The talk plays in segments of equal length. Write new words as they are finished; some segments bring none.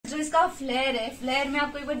इसका फ्लेयर है, फ्लेयर में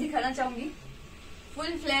आपको एक बार दिखाना चाहूंगी।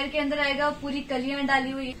 फुल फ्लेयर के अंदर आएगा, पूरी कलियां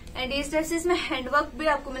डाली हुई एंड इस टाइप से इसमें हैंडवर्क भी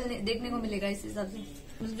आपको देखने को मिलेगा। इस हिसाब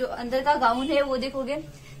से जो अंदर का गाउन है वो देखोगे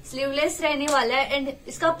स्लीवलेस रहने वाला है एंड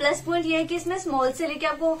इसका प्लस पॉइंट ये है कि इसमें स्मॉल से लेके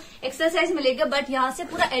आपको एक्स्ट्रा साइज मिलेगा, बट यहाँ से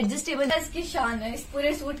पूरा एडजस्टेबल है। इसकी शान है, इस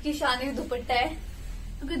पूरे सूट की शान है दुपट्टा है,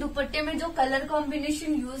 क्योंकि दुपट्टे में जो कलर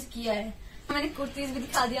कॉम्बिनेशन यूज किया है। मैंने कुर्तीज भी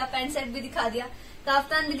दिखा दिया, पैंट सेट भी दिखा दिया,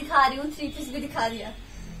 काफ्तान भी दिखा रही हूँ, 3 पीस भी दिखा दिया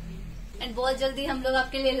एंड बहुत जल्दी हम लोग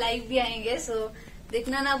आपके लिए लाइव भी आएंगे, सो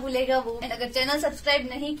देखना ना भूलेगा वो। एंड अगर चैनल सब्सक्राइब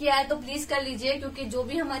नहीं किया है तो प्लीज कर लीजिए, क्योंकि जो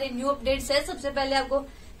भी हमारे न्यू अपडेट्स है सबसे पहले आपको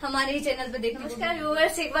हमारे ही चैनल पे देखना। नमस्कार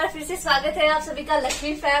व्यूअर्स, एक बार फिर से स्वागत है आप सभी का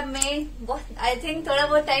लक्ष्मी फैब में। आई थिंक थोड़ा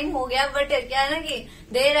बहुत टाइम हो गया, बट क्या है ना कि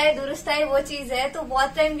देर आए दुरुस्त आए वो चीज है। तो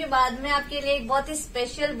बहुत टाइम के बाद में आपके लिए एक बहुत ही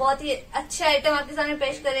स्पेशल, बहुत ही अच्छे आइटम आपके सामने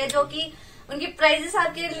पेश कर रहे हैं, जो कि उनकी प्राइजेस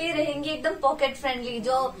आपके लिए रहेंगी एकदम पॉकेट फ्रेंडली,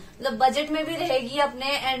 जो मतलब बजट में भी रहेगी अपने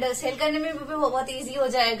एंड सेल करने में भी बहुत इजी हो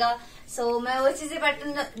जाएगा। सो मैं वो चीजें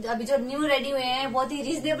पैटर्न अभी जो न्यू रेडी हुए हैं बहुत ही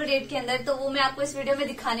रीजनेबल रेट के अंदर, तो वो मैं आपको इस वीडियो में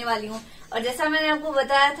दिखाने वाली हूँ। और जैसा मैंने आपको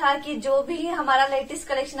बताया था कि जो भी हमारा लेटेस्ट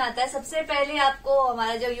कलेक्शन आता है सबसे पहले आपको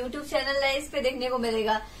हमारा जो यूट्यूब चैनल है इस पे देखने को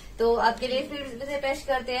मिलेगा। तो आपके लिए फिर से पेश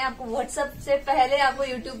करते हैं, आपको व्हाट्सएप से पहले आपको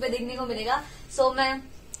यूट्यूब पे देखने को मिलेगा। सो मैं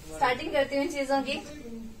स्टार्टिंग करती हूँ इन चीजों की।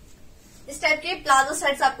 इस टाइप के प्लाजो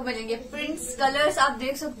सेट्स आपको मिलेंगे, प्रिंट्स कलर्स आप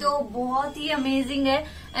देख सकते हो, बहुत ही अमेजिंग है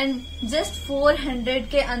एंड जस्ट 400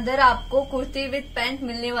 के अंदर आपको कुर्ती विद पैंट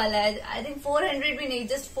मिलने वाला है। आई थिंक 400 भी नहीं,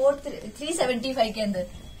 जस्ट 375 के अंदर।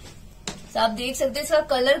 तो आप देख सकते हैं इसका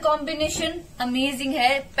कलर कॉम्बिनेशन अमेजिंग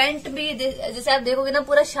है। पैंट भी जैसे आप देखोगे ना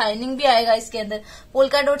पूरा शाइनिंग भी आएगा इसके अंदर,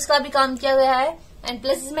 पोल्का डॉट्स का भी काम किया गया है एंड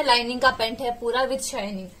प्लस इसमें लाइनिंग का पैंट है पूरा विद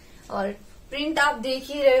शाइनिंग। और प्रिंट आप देख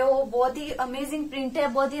ही रहे हो, बहुत ही अमेजिंग प्रिंट है,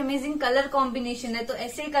 बहुत ही अमेजिंग कलर कॉम्बिनेशन है। तो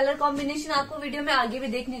ऐसे ही कलर कॉम्बिनेशन आपको वीडियो में आगे भी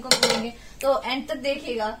देखने को मिलेंगे, तो एंड तक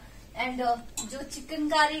देखिएगा। एंड जो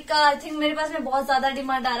चिकनकारी का आई थिंक मेरे पास में बहुत ज्यादा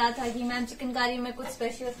डिमांड आ रहा था कि मैम चिकनकारी में कुछ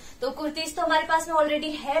स्पेशल, तो कुर्तीज तो हमारे पास में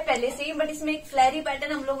ऑलरेडी है पहले से ही, बट इसमें एक फ्लैरी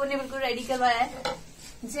पैटर्न हम लोगों ने बिल्कुल रेडी करवाया है।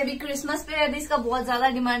 जैसे अभी क्रिसमस पे अभी इसका बहुत ज्यादा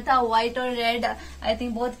डिमांड था, व्हाइट और रेड आई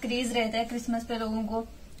थिंक बहुत क्रेज रहता है क्रिसमस पे लोगों को।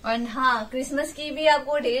 और हाँ, क्रिसमस की भी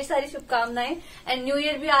आपको ढेर सारी शुभकामनाएं एंड न्यू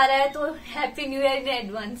ईयर भी आ रहा है, तो happy new year in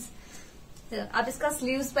advance. आप इसका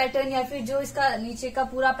स्लीव्स पैटर्न या फिर जो इसका नीचे का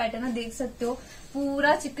पूरा पैटर्न है देख सकते हो,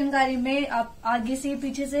 पूरा चिकनकारी में आप आगे से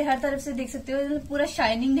पीछे से हर तरफ से देख सकते हो, पूरा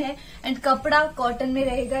शाइनिंग है एंड कपड़ा कॉटन में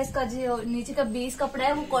रहेगा। इसका जो नीचे का बेस कपड़ा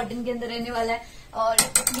है वो कॉटन के अंदर रहने वाला है और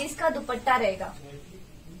ये इसका दुपट्टा रहेगा।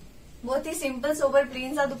 बहुत ही सिंपल सोबर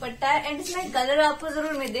प्लेन सा दुपट्टा है एंड इसमें कलर आपको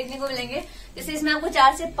जरूर देखने को मिलेंगे। जैसे इसमें आपको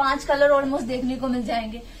 4 से 5 कलर ऑलमोस्ट देखने को मिल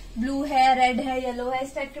जाएंगे, ब्लू है, रेड है, येलो है,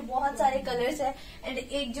 इस टाइप के बहुत सारे कलर्स है। एंड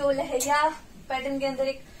एक जो लहरिया पैटर्न के अंदर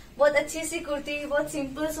एक बहुत अच्छी सी कुर्ती, बहुत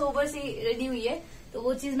सिंपल सोबर सी रेडी हुई है, तो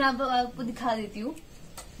वो चीज मैं आपको दिखा देती हूँ।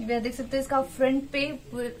 ये देख सकते हैं इसका फ्रंट पे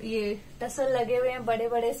ये टसल लगे हुए हैं बड़े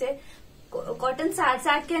बड़े से, कॉटन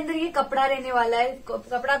 60 के अंदर ये कपड़ा रहने वाला है।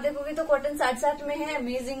 कपड़ा आप देखोगे तो कॉटन 60 में है,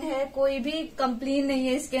 अमेजिंग है, कोई भी कंप्लेन नहीं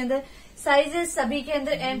है इसके अंदर। साइजेस सभी के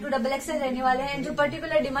अंदर M to XXL रहने वाले हैं। जो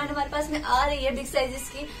पर्टिकुलर डिमांड हमारे पास में आ रही है बिग साइजेस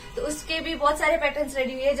की, तो उसके भी बहुत सारे पैटर्न्स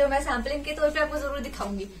रेडी हुए हैं जो मैं सैम्पलिंग के तौर पे आपको जरूर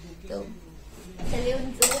दिखाऊंगी। तो चलिए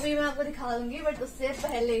वो भी मैं आपको दिखा दूंगी, बट उससे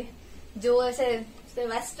पहले जो ऐसे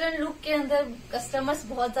वेस्टर्न लुक के अंदर कस्टमर्स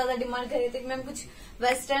बहुत ज्यादा डिमांड कर रहे थे कि मैम कुछ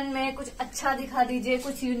वेस्टर्न में कुछ अच्छा दिखा दीजिए,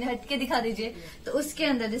 कुछ हट के दिखा दीजिए। तो उसके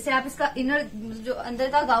अंदर जैसे आप इसका इनर जो अंदर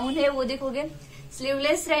का गाउन है वो देखोगे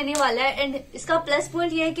स्लीवलेस रहने वाला है एंड इसका प्लस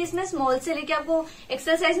पॉइंट ये है कि इसमें स्मॉल से लेके आपको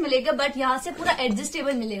एक्स्ट्रा साइज मिलेगा, बट यहाँ से पूरा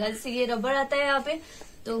एडजस्टेबल मिलेगा। जैसे ये रबर आता है यहाँ पे,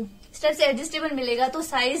 तो इस टाइप से एडजस्टेबल मिलेगा, तो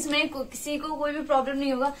साइज में किसी को कोई भी प्रॉब्लम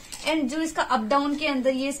नहीं होगा। एंड जो इसका अप डाउन के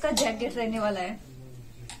अंदर ये इसका जैकेट रहने वाला है,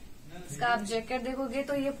 इसका आप जैकेट देखोगे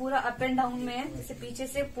तो ये पूरा अप एंड डाउन में है। जैसे पीछे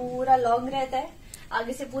से पूरा लॉन्ग रहता है,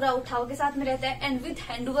 आगे से पूरा उठाव के साथ में रहता है एंड विथ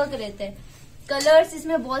हैंडवर्क रहता है। कलर्स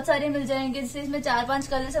इसमें बहुत सारे मिल जाएंगे, जैसे इसमें 4-5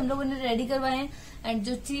 कलर्स हम लोगों ने रेडी करवाए हैं एंड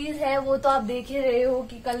जो चीज है वो तो आप देख ही रहे हो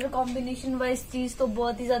कि कलर कॉम्बिनेशन वाइज चीज तो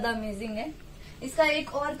बहुत ही ज्यादा अमेजिंग है। इसका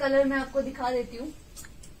एक और कलर मैं आपको दिखा देती हूँ,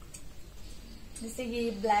 जैसे ये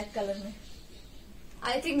ब्लैक कलर में।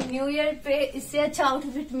 आई थिंक न्यू ईयर पे इससे अच्छा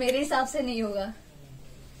आउटफिट मेरे हिसाब से नहीं होगा।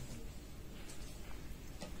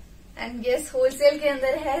 एंड यस, होलसेल के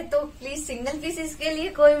अंदर है, तो प्लीज सिंगल पीसेस के लिए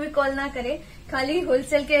कोई भी कॉल ना करे, खाली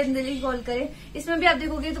होलसेल के अंदर ही कॉल करे। इसमें भी आप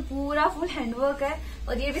देखोगे तो पूरा फुल हैंडवर्क है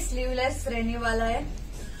और ये भी स्लीवलेस रहने वाला है।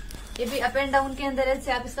 ये भी अप एंड डाउन के अंदर है।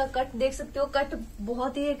 जैसे आप इसका कट देख सकते हो, कट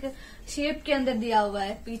बहुत ही एक शेप के अंदर दिया हुआ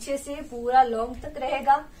है, पीछे से पूरा लॉन्ग तक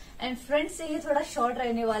रहेगा एंड फ्रंट से ये थोड़ा शॉर्ट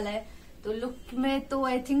रहने वाला है। तो लुक में तो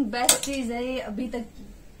आई थिंक बेस्ट चीज है ये अभी तक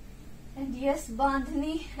एंड यस,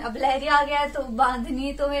 बांधनी, अब लहरिया आ गया है तो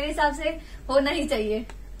बांधनी तो मेरे हिसाब से होना ही चाहिए।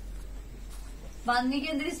 बांधनी के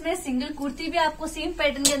अंदर इसमें सिंगल कुर्ती भी आपको सेम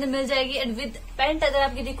पैटर्न के अंदर मिल जाएगी एंड विद पैंट, अगर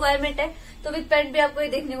आपकी रिक्वायरमेंट है तो विद पैंट भी आपको ये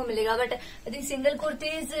देखने को मिलेगा। But I think single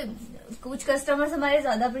kurtis कुछ कस्टमर्स हमारे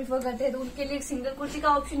ज्यादा प्रीफर करते हैं, तो उनके लिए सिंगल कुर्ती का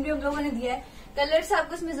ऑप्शन भी हम लोगों ने दिया है। कलर्स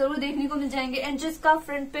आपको इसमें जरूर देखने को मिल जाएंगे एंड जो इसका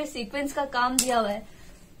फ्रंट पे सीक्वेंस का काम दिया हुआ है,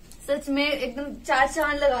 सच में एकदम चार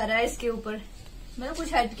चांद लगा रहा है इसके ऊपर। मतलब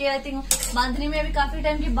कुछ हटके आई थिंक बांधनी में अभी काफी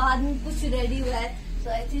टाइम के बाद में कुछ रेडी हुआ है, तो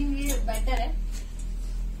आई थिंक ये बेटर है।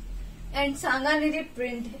 एंड सांगानेरी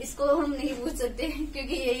प्रिंट, इसको हम नहीं पूछ सकते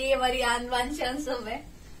क्योंकि यही हमारी आन बान शान सब है।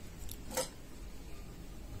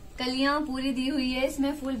 कलियां पूरी दी हुई है,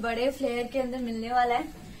 इसमें फुल बड़े फ्लेयर के अंदर मिलने वाला है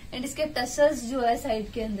एंड इसके टसल्स जो है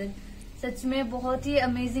साइड के अंदर सच में बहुत ही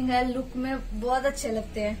अमेजिंग है, लुक में बहुत अच्छे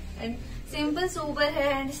लगते हैं एंड सिंपल सोबर है।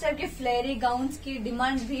 एंड इस टाइप के फ्लेयरी गाउन्स की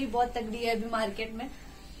डिमांड भी बहुत तगड़ी है अभी मार्केट में,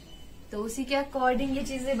 तो उसी के अकॉर्डिंग ये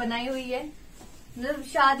चीजें बनाई हुई है। मतलब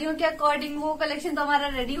शादियों के अकॉर्डिंग वो कलेक्शन तो हमारा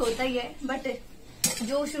रेडी होता ही है, बट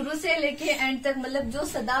जो शुरू से लेके एंड तक मतलब जो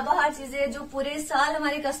सदाबहार चीजें जो पूरे साल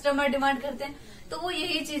हमारे कस्टमर डिमांड करते हैं, तो वो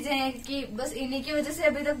यही चीजें हैं कि बस इन्हीं की वजह से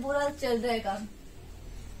अभी तक पूरा चल रहा है काम।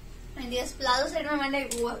 एंड यस, प्लाजो साइड में मैंने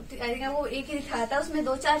वो एक ही दिखाया था, उसमें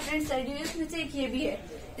 2-4 प्रिंट्स रेडी हुई, उसमें से एक ये भी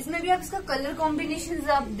है। इसमें भी आप इसका कलर कॉम्बिनेशन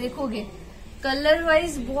आप देखोगे, कलर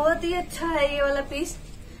वाइज बहुत ही अच्छा है ये वाला पीस।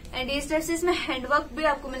 एंड इस टाइप से इसमें हैंडवर्क भी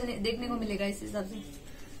आपको देखने को मिलेगा इस हिसाब से,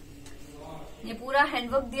 ये पूरा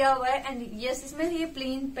हैंडवर्क दिया हुआ है। एंड यस, इसमें ये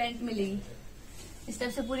प्लेन पैंट मिलेगी, इस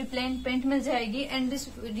टाइप से पूरी प्लेन पैंट मिल जाएगी। एंड इस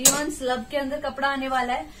रियॉन स्लब के अंदर कपड़ा आने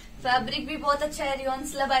वाला है, फैब्रिक भी बहुत अच्छा है, rayon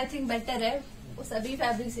slub I think better है वो सभी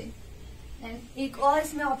फैब्रिक से। एंड एक और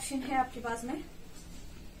इसमें ऑप्शन है आपके पास में,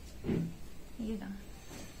 ये ना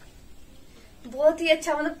बहुत ही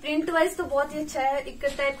अच्छा, मतलब प्रिंट वाइज तो बहुत ही अच्छा है, एक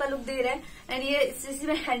टाइप का लुक दे रहा है। एंड ये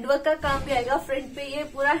इसमें हैंडवर्क का काम भी आएगा, फ्रंट पे ये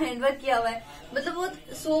पूरा हैंडवर्क किया हुआ है, मतलब बहुत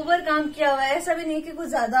सोबर काम किया हुआ है, ऐसा भी नहीं कि कुछ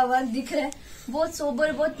ज्यादा वर्क दिख रहा है, बहुत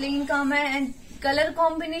सोबर बहुत प्लेन काम है। एंड कलर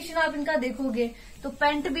कॉम्बिनेशन आप इनका देखोगे तो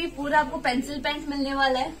पैंट भी पूरा आपको पेंसिल पैंट मिलने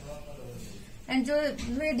वाला है एंड जो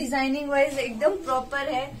डिजाइनिंग वाइज एकदम प्रॉपर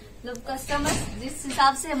है। मतलब कस्टमर जिस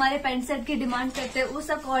हिसाब से हमारे पैंट सेट की डिमांड करते हैं उस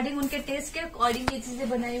अकॉर्डिंग, उनके टेस्ट के अकॉर्डिंग ये चीजें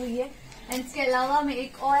बनाई हुई है। एंड इसके अलावा मैं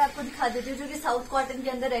एक और आपको दिखा देती हूँ जो कि साउथ कॉटन के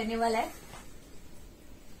अंदर रहने वाला है,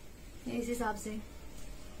 इस हिसाब से।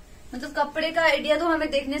 मतलब कपड़े का आइडिया तो हमें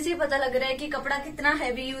देखने से ही पता लग रहा है कि कपड़ा कितना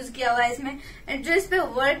हैवी यूज किया हुआ है इसमें। एंड जो इस पे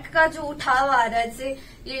वर्क का जो उठाव आ रहा है, जैसे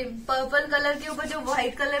ये पर्पल कलर के ऊपर जो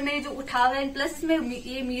व्हाइट कलर में जो उठाव है, प्लस इसमें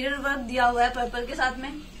ये मिरर वर्क दिया हुआ है पर्पल के साथ में,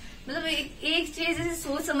 मतलब एक चीज जैसे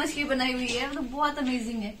सोच समझ के बनाई हुई है, मतलब बहुत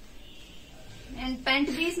अमेजिंग है। एंड पैंट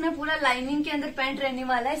भी इसमें पूरा लाइनिंग के अंदर पैंट रहने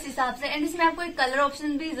वाला है इस हिसाब से। एंड इसमें आपको एक कलर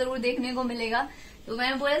ऑप्शन भी जरूर देखने को मिलेगा। तो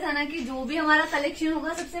मैं बोला था ना कि जो भी हमारा कलेक्शन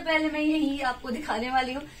होगा सबसे पहले मैं यही आपको दिखाने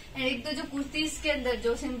वाली हूँ। एंड एक तो जो कुर्तीज के अंदर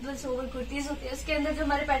जो सिंपल सोवर कुर्तीज होती है उसके अंदर जो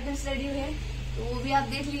हमारे पैटर्न्स रेडी हुए हैं तो वो भी आप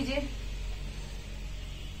देख लीजिए,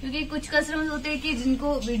 क्योंकि कुछ कस्टमर्स होते हैं कि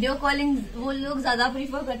जिनको वीडियो कॉलिंग वो लोग ज्यादा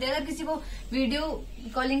प्रीफर करते हैं। अगर किसी को वीडियो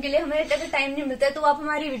कॉलिंग के लिए हमें अगर टाइम नहीं मिलता है तो आप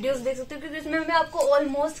हमारी वीडियोस देख सकते हो, क्योंकि इसमें मैं आपको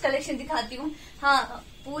ऑलमोस्ट कलेक्शन दिखाती हूँ। हाँ,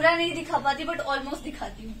 पूरा नहीं दिखा पाती बट ऑलमोस्ट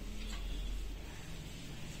दिखाती हूँ।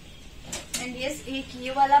 एंड यस, एक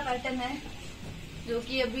ये वाला पैटर्न है जो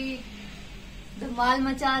कि अभी धमाल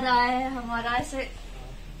मचा रहा है हमारा, ऐसे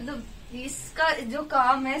मतलब इसका जो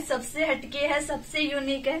काम है सबसे हटके है, सबसे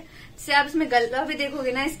यूनिक है। जैसे आप इसमें गला भी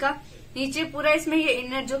देखोगे ना, इसका नीचे पूरा इसमें ये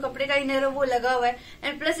इनर जो कपड़े का इनर है वो लगा हुआ है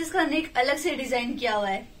एंड प्लस इसका नेक अलग से डिजाइन किया हुआ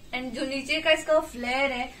है। एंड जो नीचे का इसका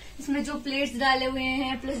फ्लेयर है, इसमें जो प्लेट्स डाले हुए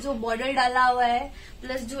हैं, प्लस जो बॉर्डर डाला हुआ है,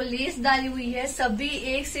 प्लस जो लेस डाली हुई है, सभी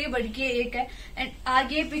एक से बढ़ के एक है। एंड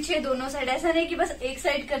आगे पीछे दोनों साइड, ऐसा नहीं कि बस एक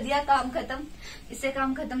साइड कर दिया काम खत्म, इससे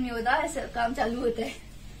काम खत्म नहीं होता, ऐसा काम चालू होता है।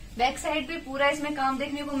 बैक साइड भी पूरा इसमें काम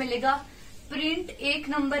देखने को मिलेगा। प्रिंट एक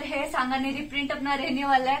नंबर है, सांगानेरी प्रिंट अपना रहने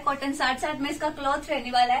वाला है, कॉटन 60 में इसका क्लॉथ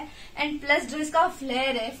रहने वाला है। एंड प्लस जो इसका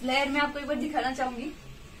फ्लेयर है, फ्लेयर में आपको एक बार दिखाना चाहूंगी,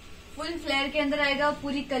 फुल फ्लेयर के अंदर आएगा,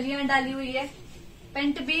 पूरी कलियां डाली हुई है।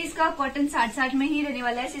 पेंट भी इसका कॉटन 60 में ही रहने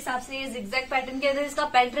वाला है, इस हिसाब से ये जिगजैग पैटर्न के अंदर इसका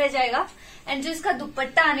पेंट रह जाएगा। एंड जो इसका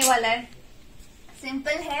दुपट्टा आने वाला है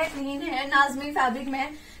सिंपल है, क्लीन है, नाजमी फैब्रिक में है।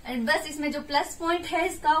 एंड बस इसमें जो प्लस पॉइंट है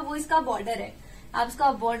इसका, वो इसका बॉर्डर है। आप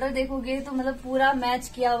इसका बॉर्डर देखोगे तो मतलब पूरा मैच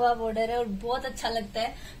किया हुआ बॉर्डर है और बहुत अच्छा लगता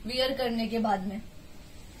है वियर करने के बाद में।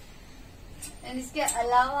 एंड इसके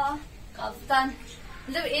अलावा काफ्तान,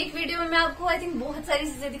 मतलब एक वीडियो में मैं आपको आई थिंक बहुत सारी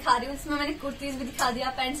चीजें दिखा रही हूँ। इसमें मैंने कुर्तीज भी दिखा दिया,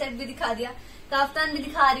 पैंट सेट भी दिखा दिया, काफ्तान भी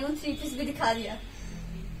दिखा रही हूँ, 3 पीस भी दिखा दिया।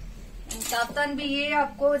 काफ्तान भी ये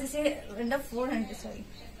आपको जैसे 400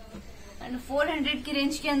 की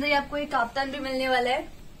रेंज के अंदर आपको ये काफ्तान भी मिलने वाला है।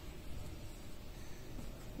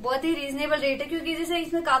 बहुत ही रीजनेबल रेट है, क्योंकि जैसे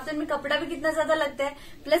इसमें काफ्तान में कपड़ा भी कितना ज्यादा लगता है,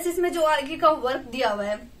 प्लस इसमें जो आगे का वर्क दिया हुआ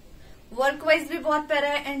है वर्क वाइज भी बहुत प्यारा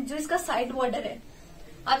है। एंड जो इसका साइड बॉर्डर है,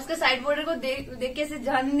 आप इसका साइड बॉर्डर को देख के ऐसे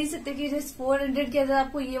जान ही नहीं सकते कि जिस 400 के अंदर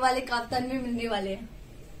आपको ये वाले काफ्तान भी मिलने वाले हैं।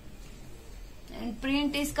 एंड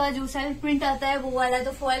प्रिंट इसका जो सेल्फ प्रिंट आता है वो वाला है,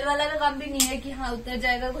 तो फॉयल वाला का काम भी नहीं है कि हाँ उतर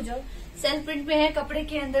जाएगा कुछ और, सेल्फ प्रिंट में है। कपड़े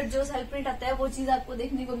के अंदर जो सेल्फ प्रिंट आता है वो चीज आपको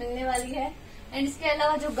देखने को मिलने वाली है। एंड इसके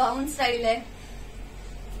अलावा जो गाउन स्टाइल है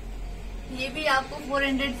ये भी आपको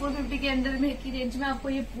 400-450 के अंदर में की रेंज में आपको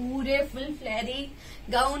ये पूरे फुल फ्लैरी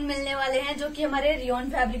गाउन मिलने वाले हैं, जो कि हमारे रियोन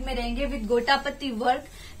फैब्रिक में रहेंगे विद गोटा पत्ती वर्क।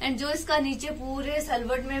 एंड जो इसका नीचे पूरे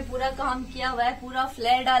सलवट में पूरा काम किया हुआ है, पूरा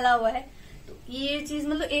फ्लैर डाला हुआ है। तो ये चीज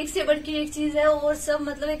मतलब एक से बढ़ के एक चीज है, और सब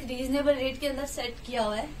मतलब एक रीजनेबल रेट के अंदर सेट किया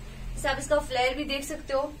हुआ है। जैसे आप इसका फ्लैर भी देख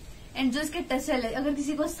सकते हो। एंड जो इसके टसल है, अगर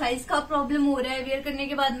किसी को साइज का प्रॉब्लम हो रहा है वेयर करने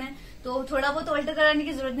के बाद में, तो थोड़ा बहुत ऑल्टर कराने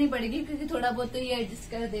की जरूरत नहीं पड़ेगी, क्योंकि थोड़ा बहुत तो ये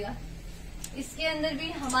एडजस्ट कर देगा। इसके अंदर भी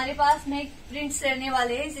हमारे पास में प्रिंट्स रहने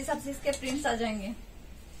वाले हैं, इस हिसाब से इसके प्रिंट्स आ जाएंगे।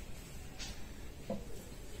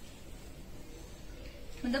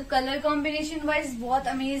 मतलब कलर कॉम्बिनेशन वाइज बहुत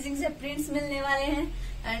अमेजिंग से प्रिंट्स मिलने वाले हैं।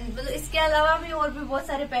 एंड मतलब इसके अलावा भी और भी बहुत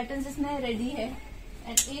सारे पैटर्न्स इसमें रेडी है।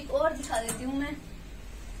 एंड एक और दिखा देती हूँ मैं,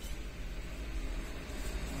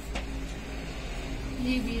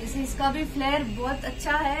 ये भी जैसे इसका भी फ्लेयर बहुत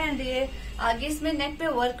अच्छा है। एंड ये आगे इसमें नेक पे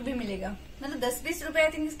वर्क भी मिलेगा। मतलब 10-20 रुपए आई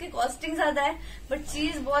थिंक इसकी कॉस्टिंग ज्यादा है, बट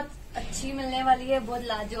चीज बहुत अच्छी मिलने वाली है, बहुत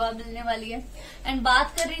लाजवाब मिलने वाली है। एंड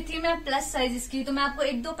बात कर रही थी मैं प्लस साइज की, तो मैं आपको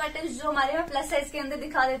 1-2 पैटर्न जो हमारे यहाँ प्लस साइज के अंदर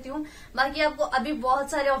दिखा देती हूँ। बाकी आपको अभी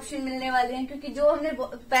बहुत सारे ऑप्शन मिलने वाले हैं, क्योंकि जो हमने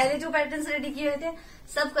पहले जो पैटर्न रेडी किए हुए थे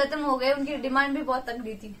सब खत्म हो गए, उनकी डिमांड भी बहुत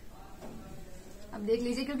तगड़ी थी। अब देख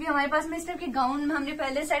लीजिए, क्योंकि हमारे पास में इस टाइप के गाउन में हमने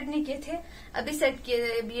पहले सेट नहीं किए थे, अभी सेट किए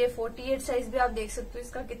थे। अभी ये 48 साइज भी आप देख सकते हो,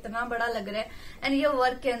 इसका कितना बड़ा लग रहा है। एंड ये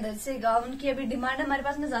वर्क के अंदर से गाउन की अभी डिमांड हमारे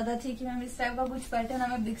पास में ज्यादा थी कि मैम इस टाइप का कुछ पैटर्न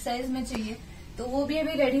हमें बिग साइज में चाहिए, तो वो भी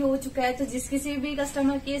अभी रेडी हो चुका है। तो जिस किसी भी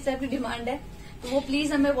कस्टमर की इस टाइप की डिमांड है तो वो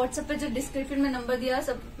प्लीज हमें व्हाट्सएप पे जो डिस्क्रिप्शन में नंबर दिया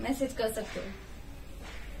सब मैसेज कर सकते हो।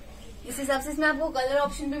 इस हिसाब से इसमें आपको कलर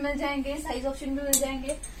ऑप्शन भी मिल जाएंगे, साइज ऑप्शन भी मिल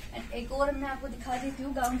जाएंगे। एंड एक और मैं आपको दिखा देती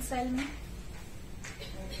हूँ गाउन स्टाइल में,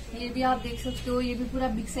 ये भी आप देख सकते हो, ये भी पूरा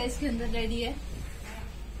बिग साइज के अंदर रेडी है।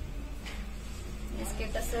 इसके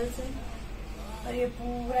टसल्स है और ये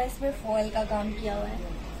पूरा इसमें फॉयल का काम किया हुआ है।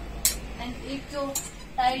 एंड एक जो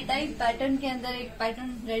टाई पैटर्न के अंदर एक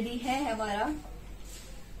पैटर्न रेडी है हमारा,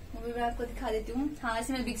 वो भी मैं आपको दिखा देती हूँ। हाँ,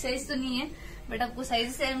 इसमें बिग साइज तो नहीं है, बट आपको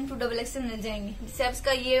साइज से M to XXL मिल जाएंगे। जिससे आप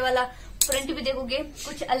इसका ये वाला फ्रंट भी देखोगे,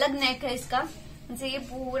 कुछ अलग नेक है इसका। जैसे ये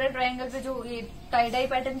पूरा ट्रायंगल पे जो ये टाई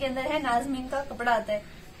पैटर्न के अंदर है, नाजमीन का कपड़ा आता है,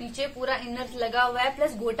 नीचे पूरा इनर लगा हुआ है,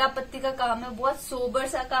 प्लस गोटा पत्ती का काम है, बहुत सोबर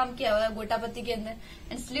सा काम किया हुआ है गोटा पत्ती के अंदर।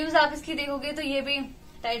 एंड स्लीव्स आप इसकी देखोगे तो ये भी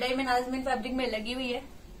टाई में नाजमीन फैब्रिक में लगी हुई है।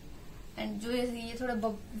 एंड जो ये थोड़ा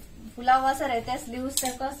फुला हुआ सा रहता है,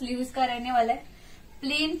 स्लीव्स का रहने वाला है।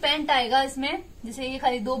 प्लेन पैंट आएगा इसमें, जैसे ये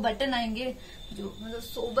खाली 2 बटन आएंगे, जो मतलब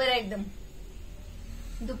सोबर है एकदम।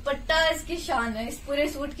 दुपट्टा इसकी शान है, इस पूरे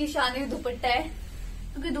सूट की शान है दुपट्टा है,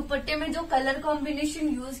 क्योंकि दुपट्टे में जो कलर कॉम्बिनेशन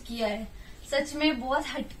यूज किया है सच में बहुत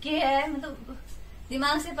हटके है, मतलब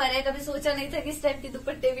दिमाग से परे। कभी सोचा नहीं था कि इस टाइप के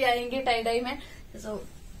दुपट्टे भी आएंगे टाई में। तो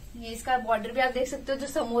ये इसका बॉर्डर भी आप देख सकते हो, जो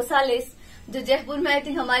समोसा लेस, जो जयपुर में आई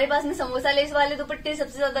थिंक हमारे पास में समोसा लेस वाले दुपट्टे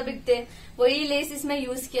सबसे ज्यादा बिकते हैं, वही लेस इसमें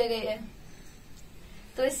यूज किया गया है।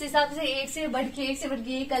 तो इस हिसाब से एक से बढ़ के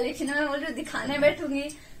ये कलेक्शन है। मैं बोल रही दिखाने बैठूंगी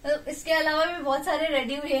तो इसके अलावा भी बहुत सारे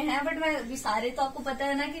रेडी हुए हैं, बट मैं अभी सारे तो आपको पता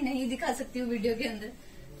है ना कि नहीं दिखा सकती हूँ वीडियो के अंदर।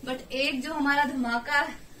 बट एक जो हमारा धमाका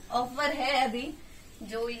ऑफर है अभी,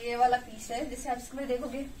 जो ये वाला पीस है, जिसे आप इसमें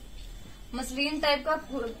देखोगे मसलिन टाइप का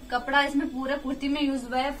कपड़ा इसमें पूरा कुर्ती में यूज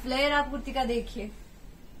हुआ है। फ्लेयर आप कुर्ती का देखिए,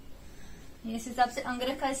 ये इस हिसाब से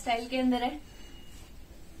अंगरखा स्टाइल के अंदर है,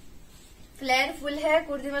 फ्लेयर फुल है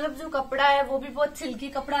कुर्ती। मतलब जो कपड़ा है वो भी बहुत सिल्की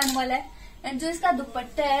कपड़ा आने वाला है। एंड जो इसका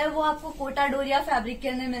दुपट्टा है वो आपको कोटा डोरिया फैब्रिक के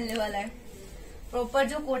अंदर मिलने वाला है। प्रॉपर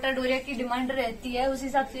जो कोटा डोरिया की डिमांड रहती है उस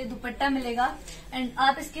हिसाब से दुपट्टा मिलेगा। एंड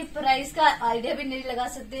आप इसकी प्राइस का आइडिया भी नहीं लगा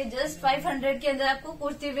सकते। जस्ट 500 के अंदर आपको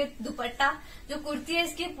कुर्ती विद दुपट्टा, जो कुर्ती है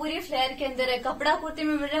इसकी पूरी फ्लेयर के अंदर है। कपड़ा कुर्ती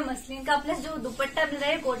में मिल रहा है मसलिन का, प्लस जो दुपट्टा मिल रहा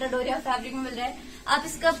है कोटा डोरिया फैब्रिक में मिल रहा है। आप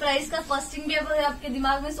इसका प्राइस का कॉस्टिंग भी अगर आपके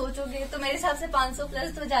दिमाग में सोचोगे तो मेरे हिसाब से 500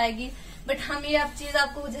 प्लस तो जाएगी, बट हम ये आप चीज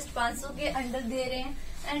आपको जस्ट 500 के अंडर दे रहे हैं।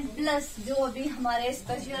 एंड प्लस जो अभी हमारे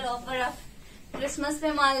स्पेशल ऑफर आप क्रिसमस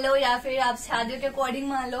पे मान लो या फिर आप शादियों के अकॉर्डिंग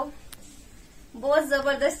मान लो, बहुत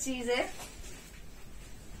जबरदस्त चीज है।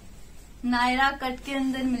 नायरा कट के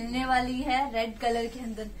अंदर मिलने वाली है, रेड कलर के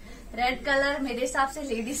अंदर। रेड कलर मेरे हिसाब से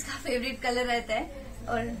लेडीज का फेवरेट कलर रहता है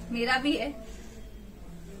और मेरा भी है।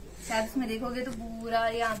 शैप्स में देखोगे तो पूरा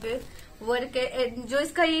यहाँ पे वर्क है। जो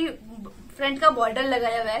इसका ये फ्रंट का बॉर्डर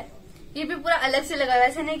लगाया हुआ है ये भी पूरा अलग से लगाया हुआ है,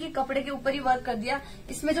 ऐसा नहीं कि कपड़े के ऊपर ही वर्क कर दिया।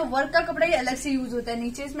 इसमें जो वर्क का कपड़ा ये अलग से यूज होता है,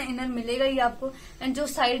 नीचे इसमें इनर मिलेगा ही आपको। एंड जो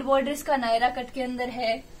साइड बॉर्डर इसका नायरा कट के अंदर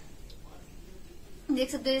है, देख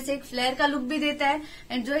सकते हो, जैसे एक फ्लेयर का लुक भी देता है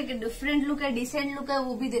एंड जो एक डिफरेंट लुक है, डिसेंट लुक है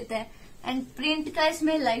वो भी देता है। एंड प्रिंट का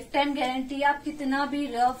इसमें लाइफ टाइम गारंटी है, आप कितना भी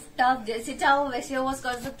रफ टफ जैसे चाहो वैसे वॉश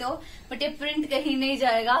कर सकते हो, बट ये प्रिंट कहीं नहीं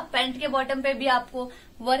जाएगा। पैंट के बॉटम पे भी आपको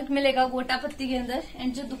वर्क मिलेगा गोटा पत्ती के अंदर।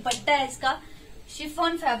 एंड जो दुपट्टा है इसका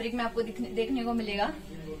शिफॉन फैब्रिक में आपको देखने को मिलेगा।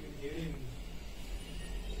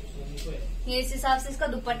 ये इस हिसाब से इसका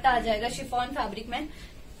दुपट्टा आ जाएगा शिफॉन फैब्रिक में।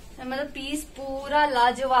 मतलब पीस पूरा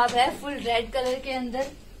लाजवाब है, फुल रेड कलर के अंदर।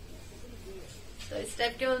 तो इस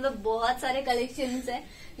टाइप के मतलब बहुत सारे कलेक्शंस हैं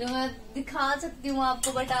जो मैं दिखा सकती हूँ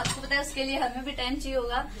आपको, बट आपको पता है उसके लिए हमें भी टाइम चाहिए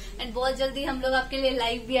होगा। एंड बहुत जल्दी हम लोग आपके लिए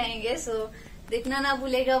लाइव भी आएंगे, सो देखना ना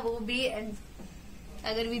भूलेगा वो भी। एंड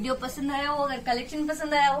अगर वीडियो पसंद आया हो, अगर कलेक्शन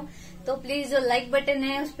पसंद आया हो तो प्लीज जो लाइक बटन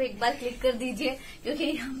है उस पर एक बार क्लिक कर दीजिए,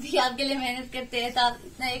 क्योंकि हम भी आपके लिए मेहनत करते हैं, तो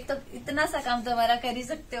आप इतना सा काम तो हमारा कर ही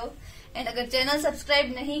सकते हो। एंड अगर चैनल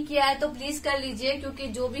सब्सक्राइब नहीं किया है तो प्लीज कर लीजिए, क्योंकि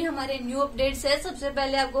जो भी हमारे न्यू अपडेट्स है सबसे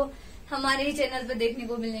पहले आपको हमारे ही चैनल पे देखने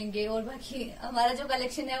को मिलेंगे। और बाकी हमारा जो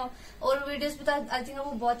कलेक्शन है और वीडियोस पे तो आई थिंक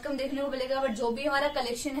वो बहुत कम देखने को मिलेगा, बट जो भी हमारा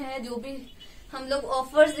कलेक्शन है, जो भी हम लोग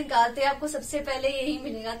ऑफर्स निकालते हैं, आपको सबसे पहले यही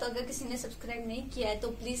मिलेगा। तो अगर किसी ने सब्सक्राइब नहीं किया है तो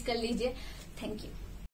प्लीज कर लीजिए। Thank you.